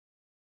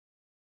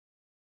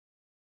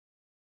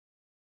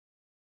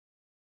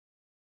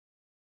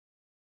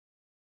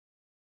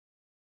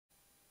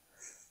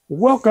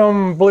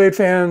Welcome, Blade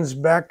fans,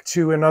 back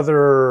to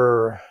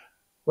another,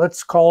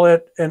 let's call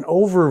it an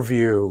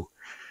overview.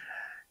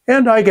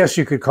 And I guess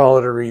you could call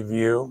it a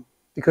review,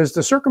 because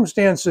the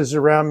circumstances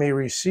around me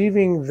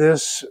receiving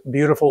this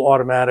beautiful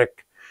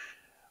automatic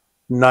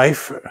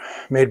knife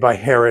made by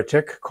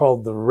Heretic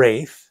called the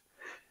Wraith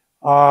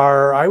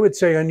are, I would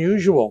say,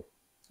 unusual.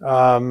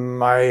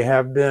 I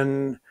have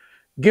been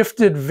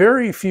gifted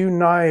very few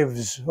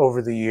knives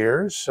over the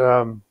years,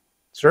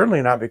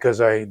 certainly not because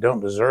I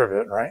don't deserve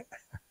it, right?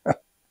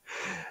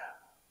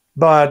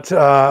 But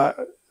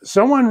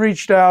someone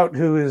reached out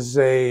who is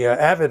a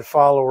avid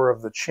follower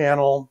of the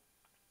channel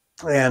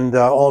and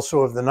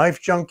also of the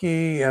Knife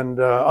Junkie and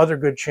other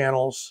good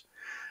channels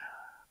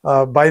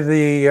by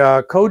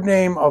the code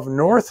name of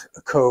North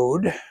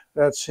Code.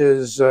 That's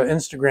his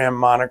Instagram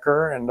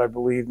moniker, and I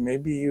believe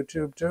maybe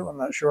YouTube too, I'm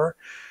not sure.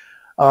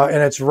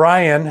 And it's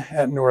Ryan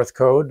at North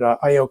Code.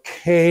 I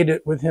okayed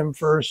it with him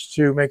first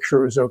to make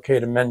sure it was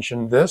okay to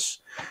mention this.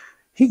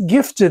 He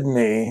gifted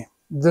me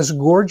this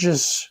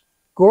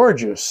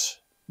gorgeous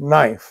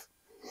knife.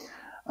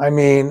 I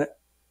mean,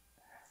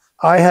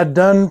 I had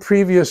done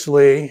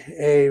previously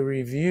a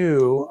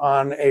review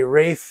on a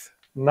Wraith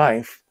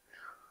knife,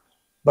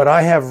 but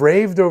I have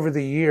raved over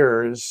the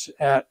years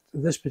at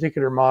this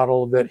particular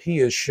model that he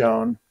has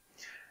shown.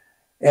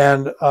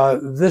 And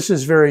this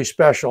is very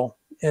special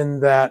in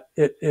that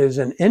it is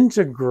an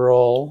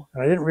integral,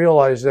 and I didn't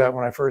realize that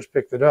when I first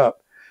picked it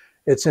up,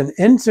 it's an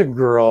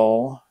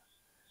integral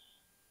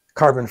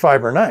carbon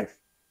fiber knife.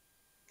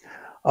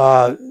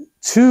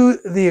 To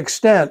the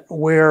extent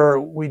where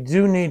we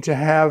do need to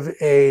have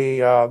a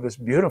this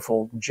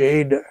beautiful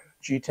jade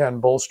G10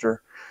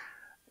 bolster.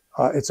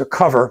 It's a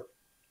cover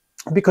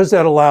because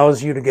that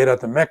allows you to get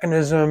at the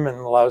mechanism and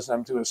allows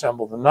them to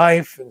assemble the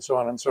knife and so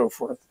on and so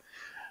forth.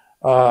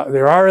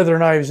 There are other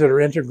knives that are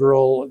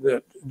integral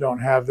that don't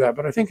have that,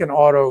 but I think an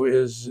auto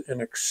is an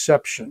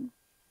exception.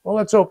 Well,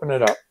 let's open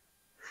it up.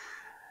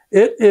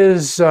 It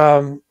is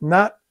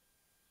not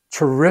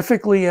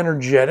terrifically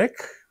energetic,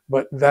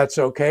 but that's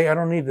okay. I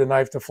don't need the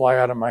knife to fly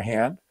out of my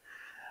hand.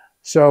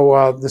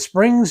 So the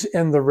springs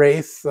in the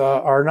Wraith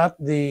are not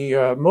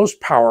the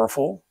most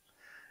powerful.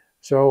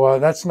 So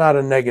that's not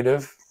a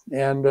negative.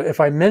 And if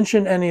I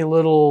mention any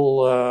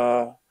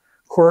little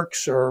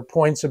quirks or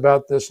points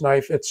about this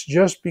knife, it's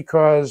just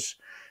because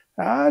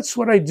that's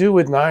what I do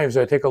with knives.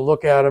 I take a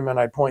look at them and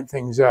I point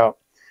things out.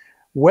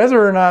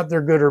 Whether or not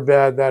they're good or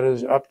bad, that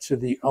is up to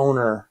the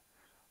owner.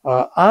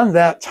 On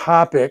that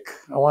topic,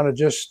 I want to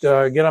just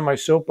get on my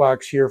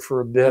soapbox here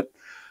for a bit.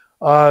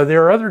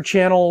 There are other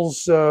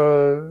channels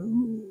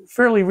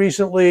fairly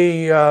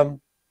recently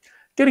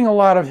getting a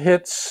lot of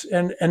hits,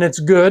 and it's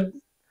good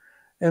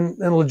and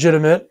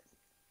legitimate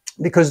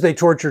because they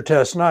torture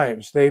test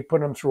knives. They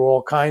put them through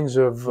all kinds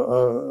of,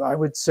 I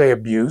would say,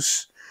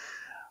 abuse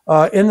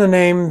in the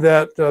name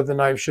that the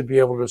knife should be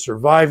able to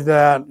survive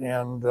that,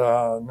 and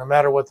no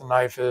matter what the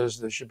knife is,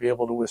 they should be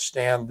able to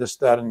withstand this,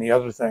 that, and the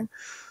other thing.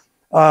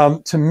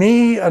 To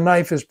me, a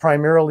knife is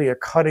primarily a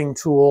cutting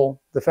tool.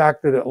 The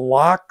fact that it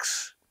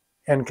locks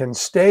and can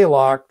stay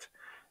locked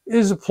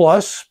is a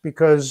plus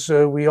because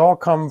we all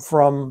come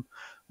from,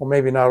 well,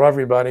 maybe not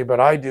everybody,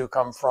 but I do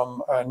come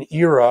from an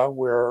era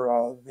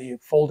where the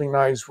folding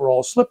knives were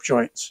all slip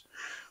joints.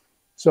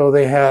 So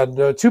they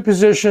had two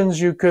positions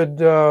you could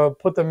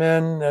put them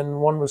in,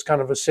 and one was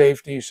kind of a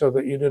safety so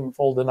that you didn't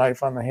fold the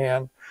knife on the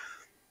hand.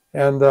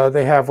 And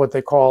they have what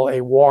they call a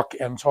walk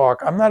and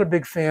talk. I'm not a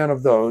big fan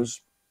of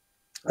those.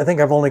 I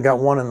think I've only got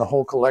one in the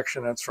whole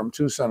collection. It's from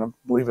Tucson,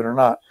 believe it or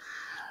not.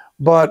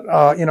 But,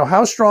 you know,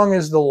 how strong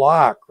is the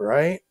lock,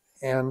 right?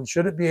 And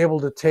should it be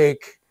able to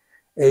take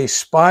a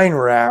spine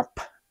wrap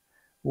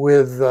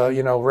with,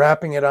 you know,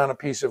 wrapping it on a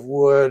piece of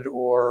wood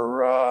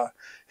or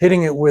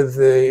hitting it with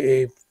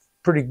a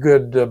pretty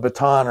good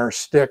baton or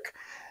stick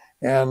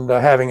and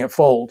having it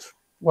fold?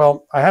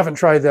 Well, I haven't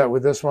tried that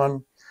with this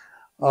one.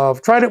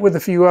 I've tried it with a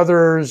few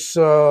others,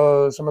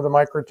 some of the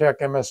Microtech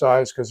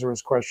MSIs, because there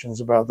was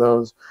questions about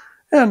those.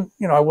 And,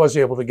 you know, I was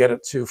able to get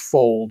it to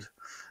fold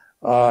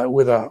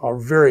with a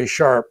very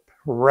sharp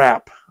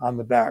wrap on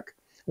the back.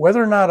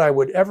 Whether or not I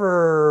would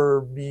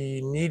ever be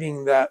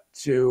needing that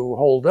to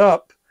hold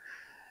up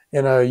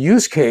in a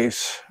use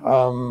case,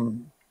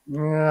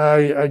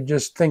 I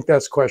just think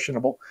that's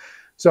questionable.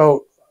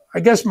 So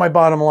I guess my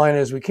bottom line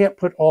is we can't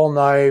put all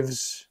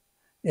knives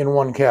in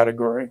one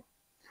category.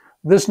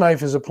 This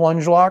knife is a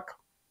plunge lock.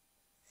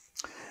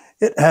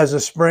 It has a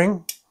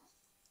spring.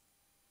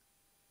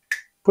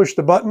 Push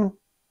the button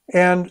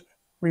and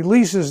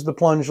releases the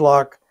plunge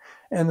lock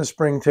and the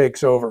spring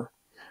takes over.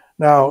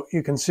 Now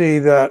you can see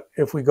that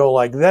if we go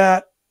like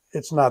that,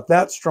 it's not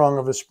that strong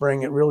of a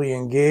spring. It really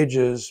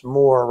engages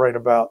more right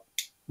about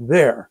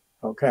there,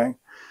 okay?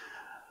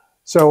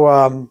 So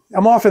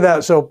I'm off of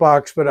that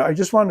soapbox, but I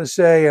just wanted to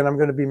say, and I'm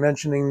going to be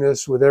mentioning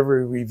this with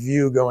every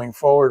review going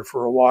forward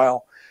for a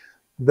while,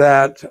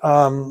 that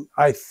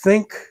I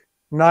think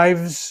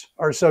knives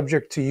are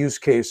subject to use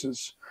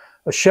cases.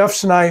 A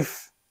chef's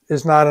knife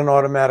is not an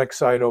automatic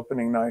side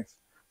opening knife.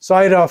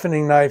 Side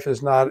opening knife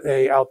is not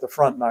a out the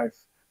front knife.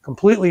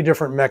 completely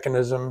different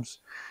mechanisms,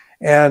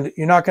 and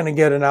you're not going to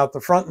get an out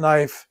the front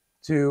knife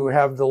to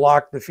have the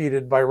lock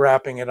defeated by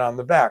wrapping it on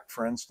the back,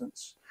 for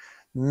instance.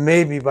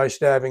 Maybe by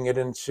stabbing it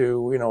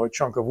into, a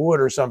chunk of wood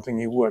or something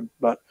you would,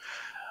 but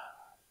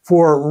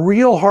for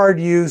real hard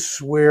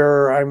use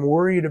where I'm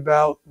worried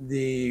about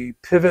the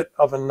pivot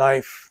of a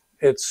knife,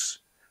 it's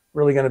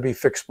really going to be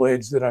fixed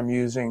blades that I'm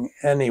using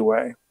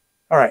anyway.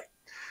 All right.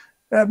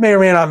 That may or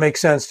may not make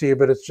sense to you,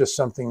 but it's just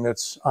something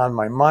that's on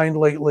my mind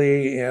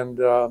lately, and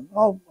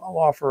I'll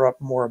offer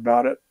up more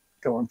about it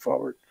going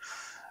forward.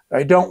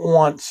 I don't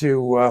want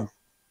to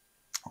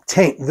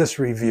taint this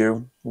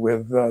review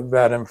with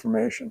that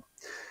information.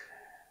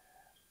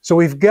 So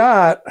we've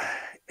got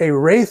a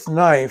Wraith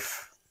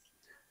knife,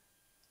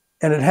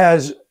 and it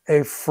has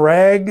a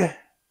frag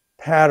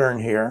pattern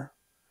here.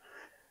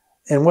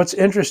 And what's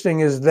interesting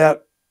is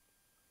that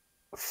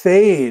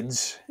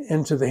fades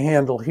into the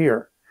handle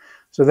here.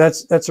 So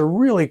that's a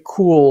really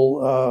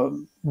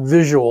cool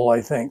visual, I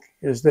think,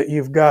 is that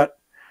you've got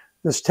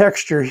this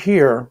texture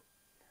here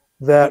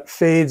that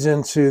fades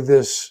into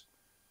this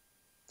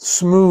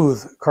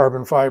smooth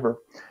carbon fiber.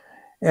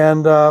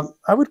 And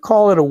I would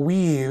call it a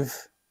weave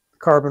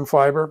carbon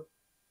fiber.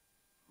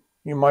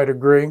 You might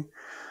agree.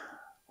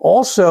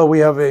 Also, we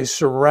have a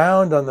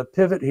surround on the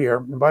pivot here.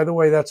 And by the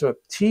way, that's a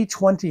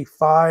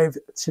T25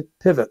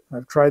 pivot.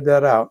 I've tried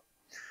that out.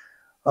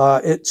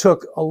 It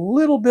took a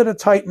little bit of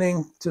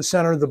tightening to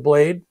center the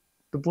blade.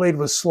 The blade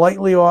was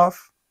slightly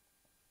off.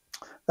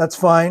 That's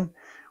fine.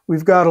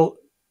 We've got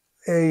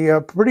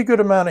a pretty good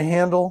amount of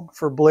handle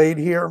for blade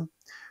here.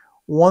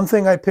 One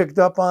thing I picked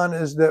up on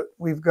is that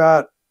we've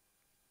got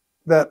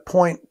that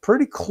point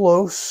pretty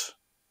close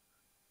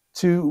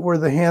to where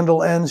the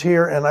handle ends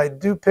here, and I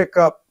do pick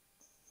up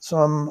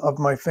some of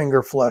my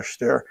finger flesh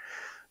there.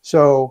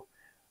 So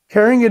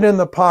carrying it in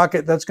the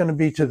pocket, that's going to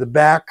be to the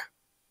back.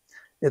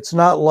 It's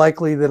not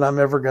likely that I'm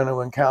ever going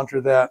to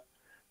encounter that,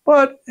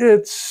 but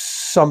it's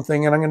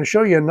something. And I'm going to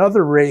show you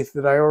another Wraith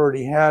that I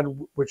already had,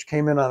 which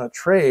came in on a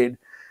trade,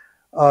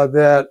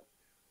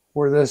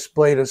 where this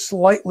blade is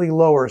slightly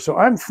lower. So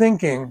I'm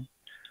thinking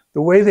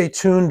the way they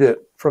tuned it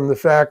from the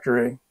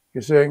factory,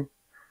 you see,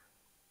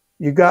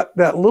 you got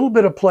that little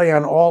bit of play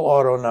on all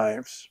auto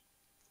knives,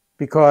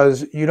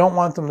 because you don't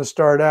want them to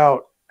start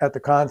out at the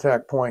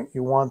contact point.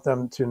 You want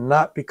them to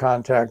not be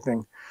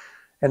contacting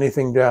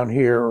anything down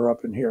here or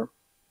up in here.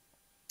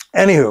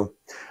 Anywho,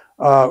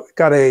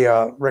 got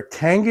a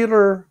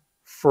rectangular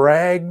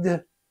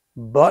fragged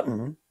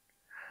button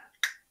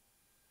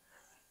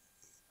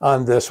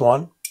on this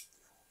one.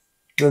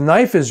 The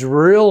knife is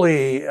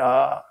really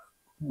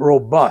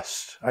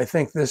robust. I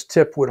think this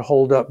tip would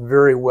hold up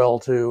very well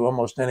to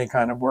almost any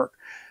kind of work.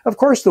 Of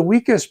course, the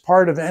weakest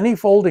part of any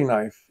folding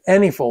knife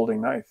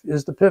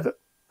is the pivot,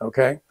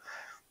 okay?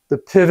 The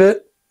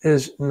pivot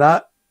is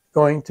not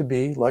going to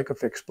be like a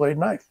fixed blade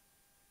knife.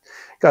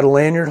 Got a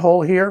lanyard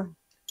hole here.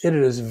 It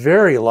is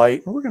very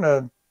light. We're going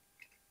to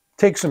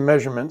take some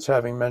measurements,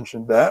 having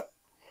mentioned that.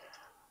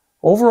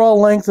 Overall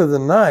length of the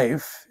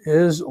knife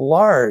is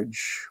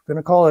large. I'm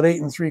going to call it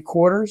 8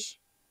 3/4.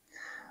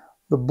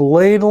 The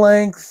blade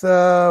length,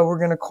 we're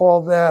going to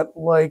call that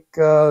like,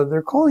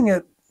 they're calling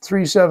it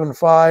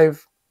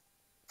 375.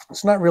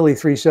 It's not really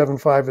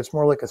 375. It's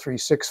more like a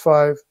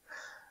 365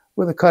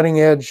 with a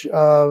cutting edge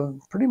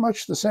pretty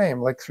much the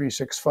same, like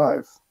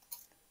 365.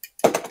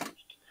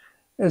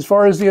 As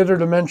far as the other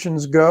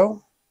dimensions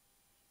go,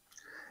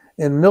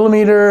 in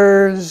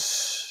millimeters,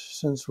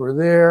 since we're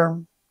there,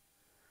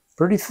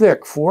 pretty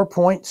thick,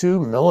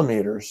 4.2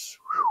 millimeters.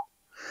 Whew.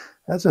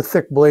 That's a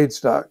thick blade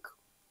stock.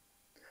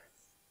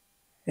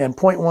 And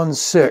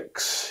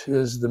 0.16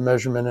 is the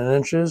measurement in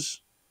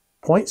inches,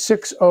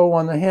 0.60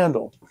 on the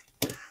handle.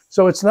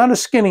 So it's not a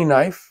skinny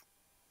knife.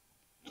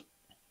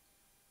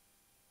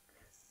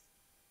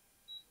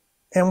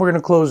 And we're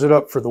going to close it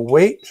up for the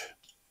weight.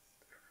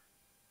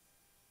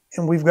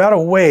 And we've got a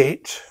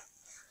weight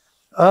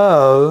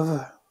of,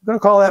 I'm going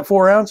to call that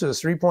 4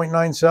 ounces,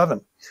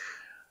 3.97.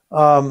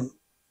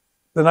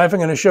 The knife I'm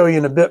going to show you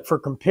in a bit for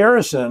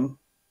comparison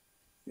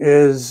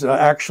is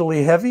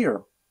actually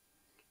heavier,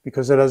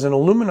 because it has an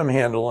aluminum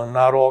handle and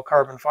not all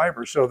carbon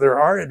fiber. So there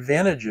are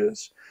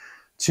advantages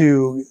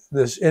to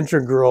this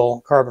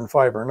integral carbon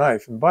fiber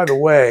knife. And by the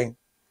way,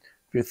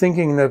 if you're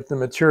thinking that the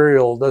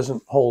material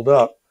doesn't hold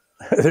up,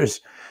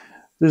 there's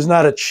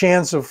not a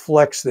chance of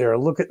flex there.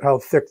 Look at how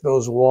thick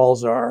those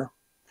walls are.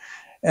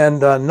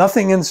 And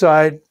nothing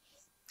inside.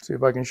 See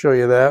if I can show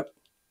you that.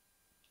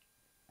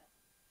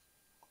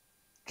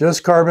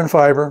 Just carbon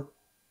fiber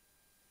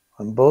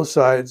on both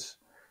sides,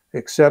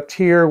 except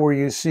here where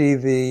you see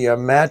the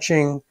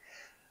matching,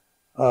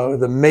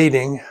 the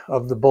mating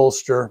of the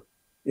bolster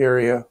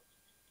area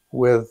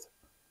with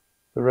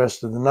the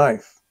rest of the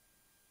knife.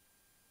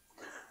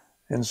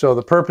 And so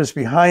the purpose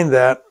behind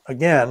that,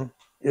 again,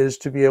 is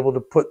to be able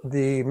to put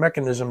the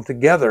mechanism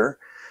together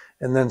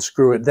and then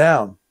screw it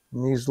down.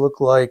 And these look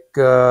like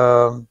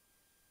they're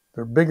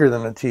bigger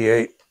than a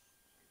T8.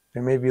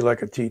 They may be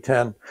like a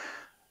T10.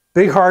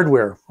 Big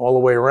hardware all the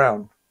way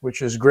around,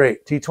 which is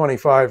great.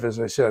 T25, as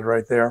I said,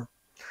 right there.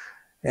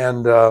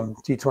 and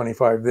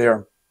T25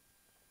 there.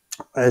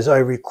 As I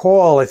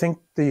recall, I think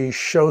the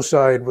show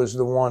side was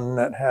the one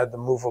that had the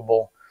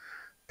movable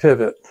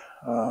pivot.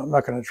 I'm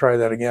not going to try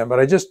that again, but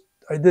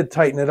I did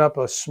tighten it up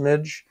a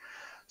smidge.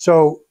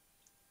 So,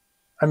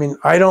 I mean,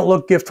 I don't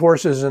look gift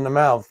horses in the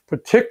mouth,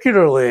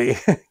 particularly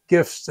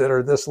gifts that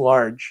are this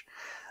large,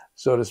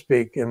 so to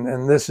speak.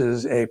 And this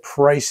is a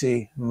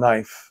pricey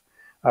knife.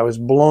 I was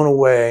blown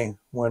away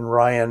when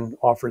Ryan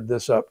offered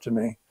this up to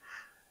me.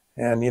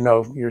 And, you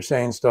know, you're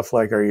saying stuff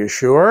like, are you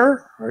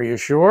sure? Are you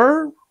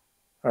sure?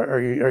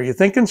 Are you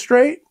thinking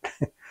straight?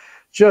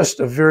 Just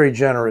a very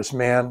generous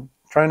man,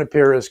 trying to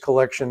pare his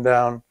collection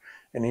down,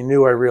 and he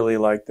knew I really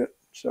liked it.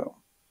 So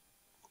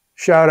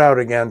shout out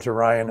again to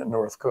Ryan at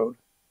Northcote.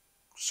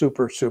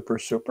 Super, super,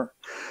 super.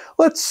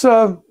 Let's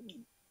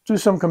do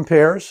some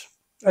compares.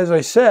 As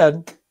I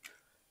said,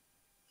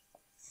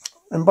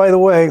 and by the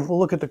way, we'll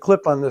look at the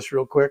clip on this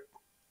real quick.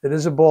 It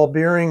is a ball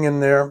bearing in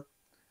there,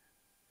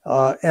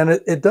 and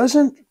it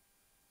doesn't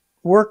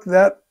work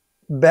that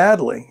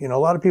badly. You know, a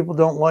lot of people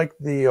don't like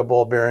the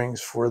ball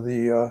bearings for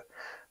the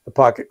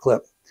pocket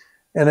clip,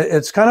 and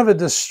it's kind of a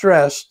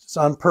distressed, it's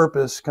on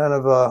purpose, kind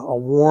of a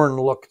worn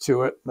look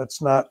to it.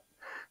 That's not,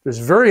 there's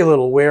very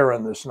little wear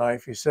on this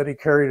knife. He said he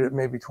carried it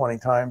maybe 20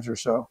 times or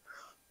so.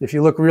 If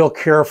you look real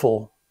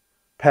careful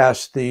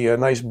past the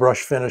nice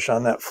brush finish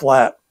on that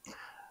flat,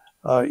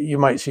 you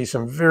might see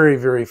some very,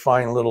 very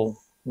fine little,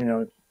 you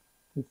know,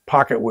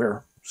 pocket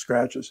wear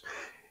scratches.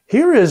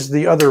 Here is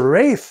the other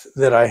Wraith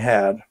that I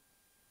had.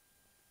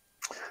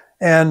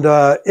 And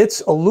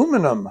it's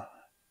aluminum,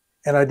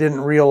 and I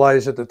didn't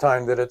realize at the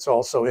time that it's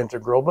also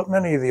integral, but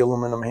many of the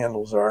aluminum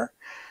handles are.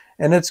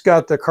 And it's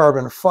got the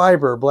carbon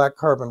fiber, black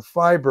carbon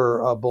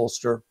fiber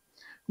bolster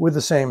with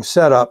the same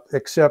setup,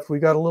 except we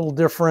got a little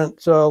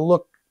different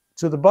look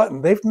to the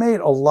button. They've made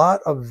a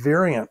lot of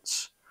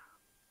variants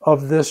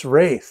of this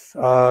Wraith.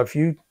 If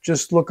you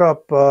just look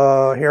up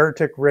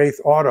Heretic Wraith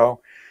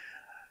Auto,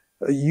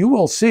 you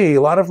will see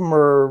a lot of them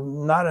are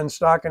not in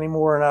stock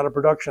anymore and out of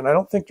production. I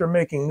don't think they're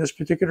making this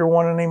particular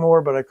one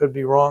anymore, but I could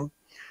be wrong.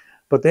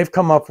 But they've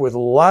come up with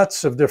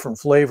lots of different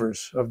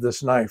flavors of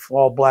this knife,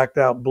 all blacked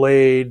out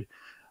blade,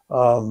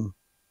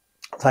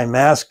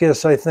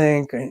 Damascus, I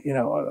think. You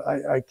know,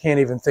 I can't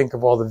even think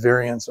of all the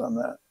variants on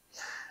that.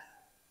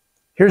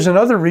 Here's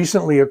another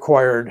recently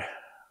acquired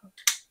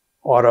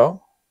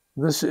auto.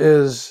 This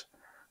is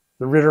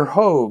the Ritter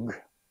Hogue.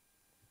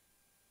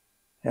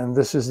 And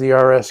this is the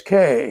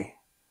RSK,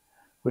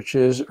 which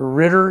is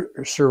Ritter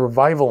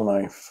Survival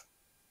Knife.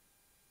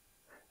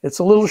 It's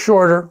a little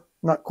shorter,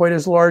 not quite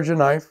as large a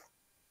knife.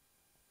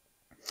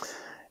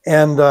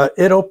 And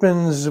it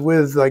opens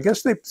with, I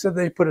guess they said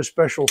they put a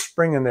special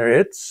spring in there.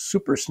 It's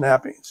super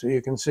snappy. So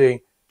you can see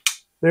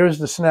there's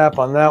the snap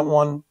on that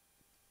one.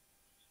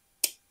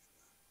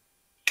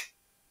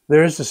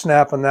 There's the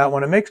snap on that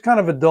one. It makes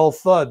kind of a dull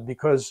thud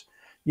because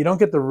you don't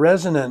get the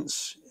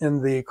resonance in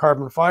the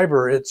carbon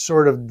fiber. It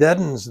sort of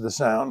deadens the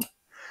sound.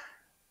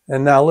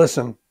 And now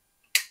listen,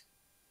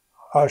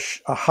 a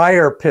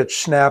higher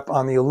pitch snap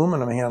on the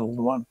aluminum handled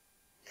one.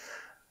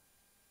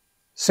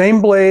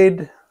 Same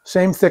blade,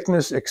 same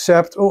thickness,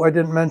 except, oh, I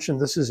didn't mention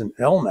this is an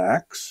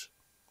LMAX.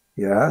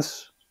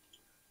 Yes.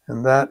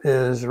 And that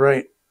is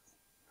right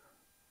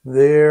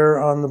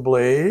there on the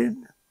blade.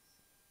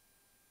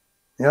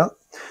 Yeah.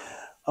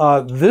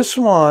 This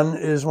one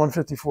is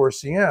 154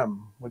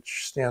 cm,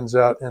 which stands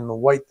out in the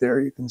white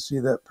there. You can see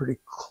that pretty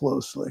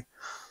closely.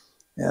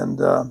 And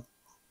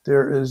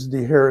there is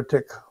the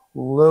Heretic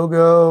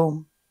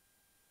logo,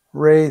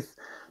 Wraith.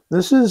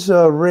 This is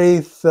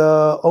Wraith,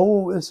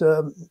 it's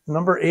a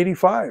number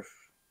 85.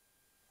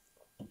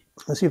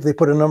 Let's see if they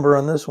put a number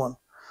on this one.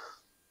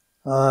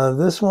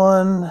 This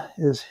one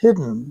is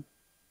hidden.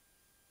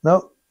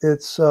 Nope,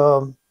 it's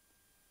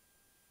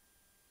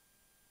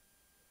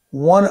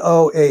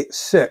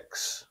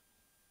 1086.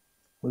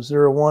 Was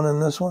there a 1 in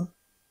this one?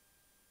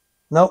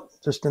 Nope,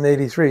 just an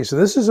 83. So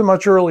this is a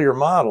much earlier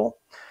model.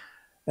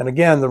 And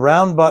again, the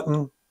round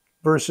button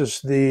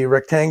versus the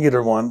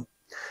rectangular one.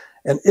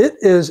 And it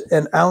is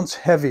an ounce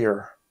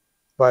heavier,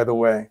 by the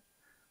way.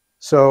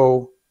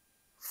 So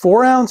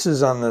 4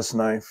 ounces on this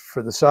knife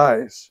for the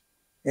size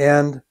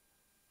and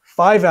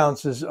 5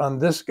 ounces on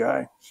this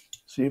guy.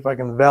 See if I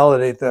can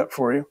validate that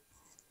for you.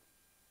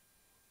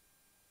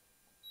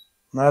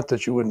 Not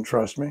that you wouldn't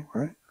trust me,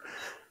 right?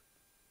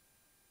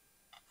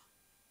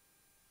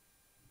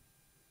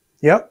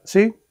 Yep,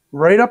 see,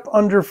 right up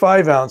under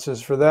 5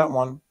 ounces for that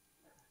one.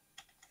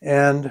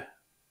 And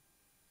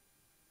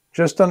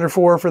just under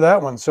 4 for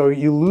that one. So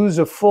you lose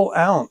a full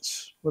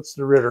ounce. What's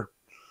the Ritter?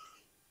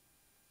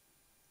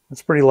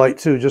 It's pretty light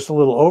too, just a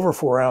little over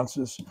 4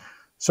 ounces.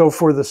 So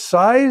for the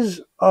size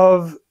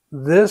of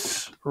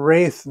this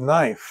Wraith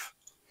knife,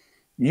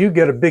 you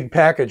get a big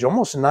package,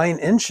 almost 9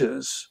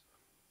 inches.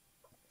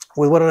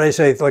 With, what did I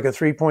say, like a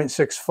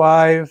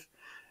 3.65.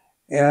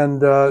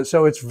 And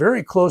so it's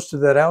very close to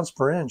that ounce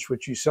per inch,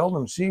 which you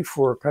seldom see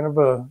for kind of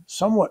a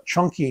somewhat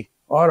chunky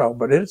auto,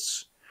 but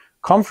it's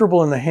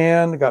comfortable in the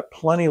hand, got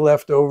plenty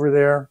left over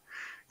there.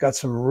 Got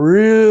some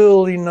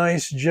really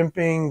nice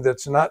jimping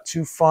that's not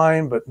too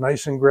fine, but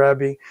nice and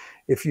grabby.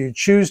 If you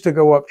choose to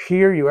go up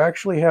here, you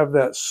actually have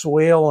that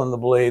swale on the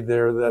blade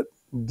there, that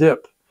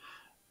dip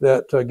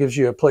that gives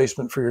you a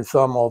placement for your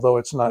thumb, although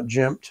it's not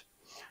jimped.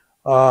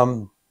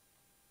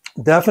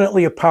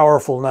 Definitely a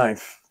powerful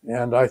knife.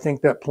 And I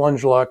think that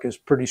plunge lock is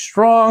pretty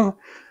strong,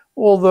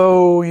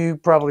 although you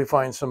probably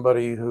find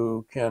somebody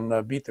who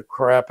can beat the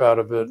crap out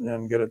of it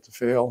and get it to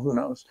fail. Who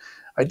knows?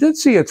 I did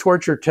see a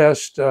torture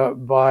test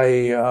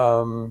by,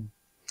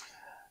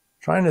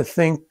 trying to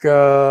think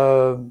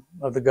of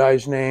the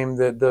guy's name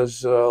that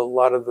does a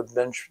lot of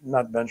the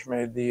not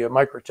Benchmade, the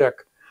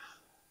Microtech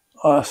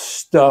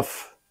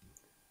stuff.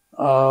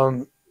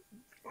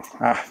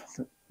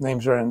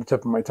 Names are on the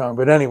tip of my tongue.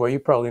 But anyway, you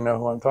probably know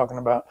who I'm talking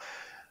about.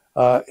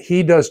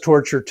 He does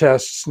torture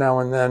tests now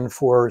and then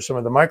for some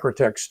of the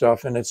Microtech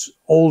stuff, and it's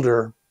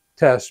older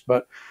tests,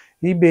 but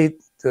he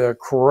beat the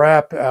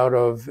crap out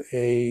of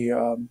a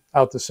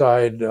out the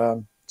side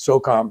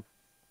SOCOM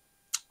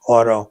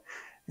auto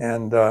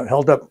and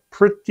held up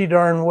pretty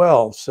darn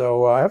well.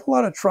 So I have a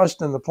lot of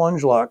trust in the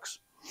plunge locks.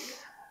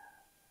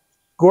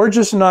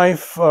 Gorgeous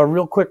knife.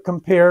 Real quick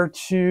compare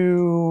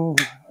to,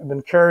 I've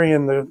been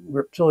carrying the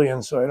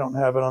Reptilian, so I don't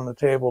have it on the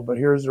table, but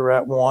here's the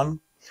Rat 1.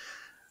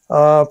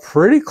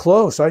 Pretty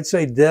close. I'd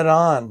say dead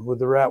on with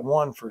the Rat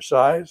 1 for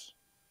size.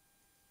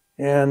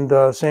 And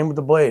same with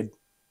the blade.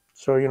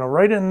 So, you know,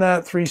 right in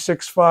that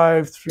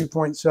 3.65,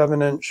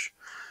 3.7 inch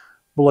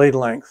blade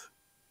length.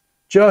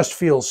 Just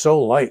feels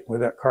so light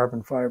with that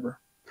carbon fiber.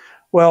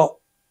 Well,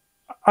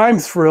 I'm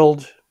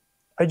thrilled.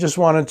 I just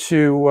wanted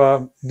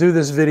to do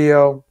this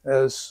video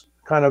as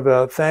kind of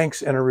a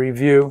thanks and a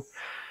review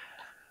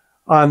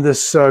on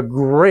this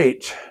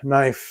great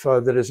knife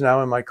that is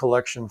now in my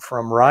collection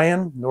from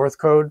Ryan, North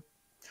Code.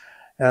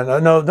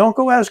 And no, don't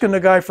go asking the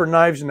guy for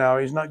knives now.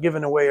 He's not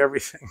giving away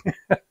everything.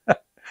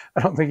 I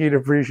don't think he'd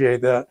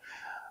appreciate that.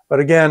 But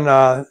again,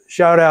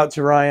 shout out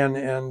to Ryan,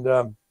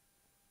 and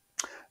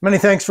many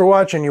thanks for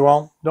watching, you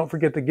all. Don't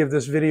forget to give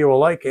this video a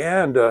like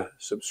and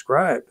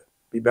subscribe.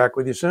 Be back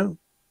with you soon.